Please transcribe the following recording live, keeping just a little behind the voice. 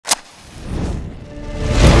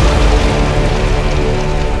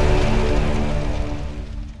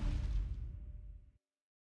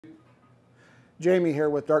Jamie here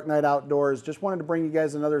with Dark Knight Outdoors. Just wanted to bring you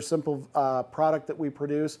guys another simple product that we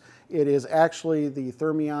produce. It is actually the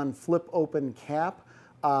Thermion flip open cap.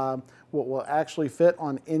 What will actually fit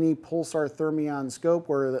on any Pulsar Thermion scope,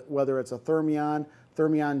 whether it's a Thermion,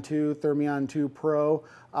 Thermion 2, Thermion 2 Pro.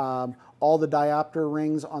 All the diopter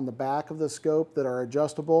rings on the back of the scope that are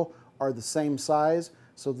adjustable are the same size,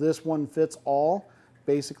 so this one fits all.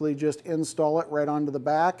 Basically just install it right onto the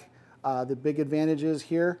back. The big advantage is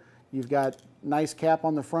here, you've got nice cap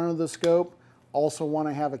on the front of the scope. Also want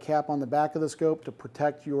to have a cap on the back of the scope to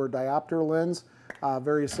protect your diopter lens.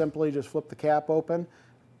 Very simply, just flip the cap open.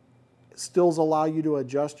 Stills allow you to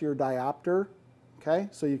adjust your diopter, okay?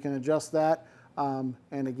 So you can adjust that, and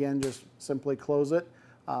again, just simply close it.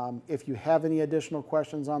 If you have any additional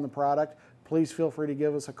questions on the product, please feel free to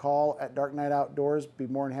give us a call at Dark Knight Outdoors. Be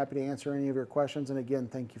more than happy to answer any of your questions, and again,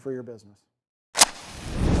 thank you for your business.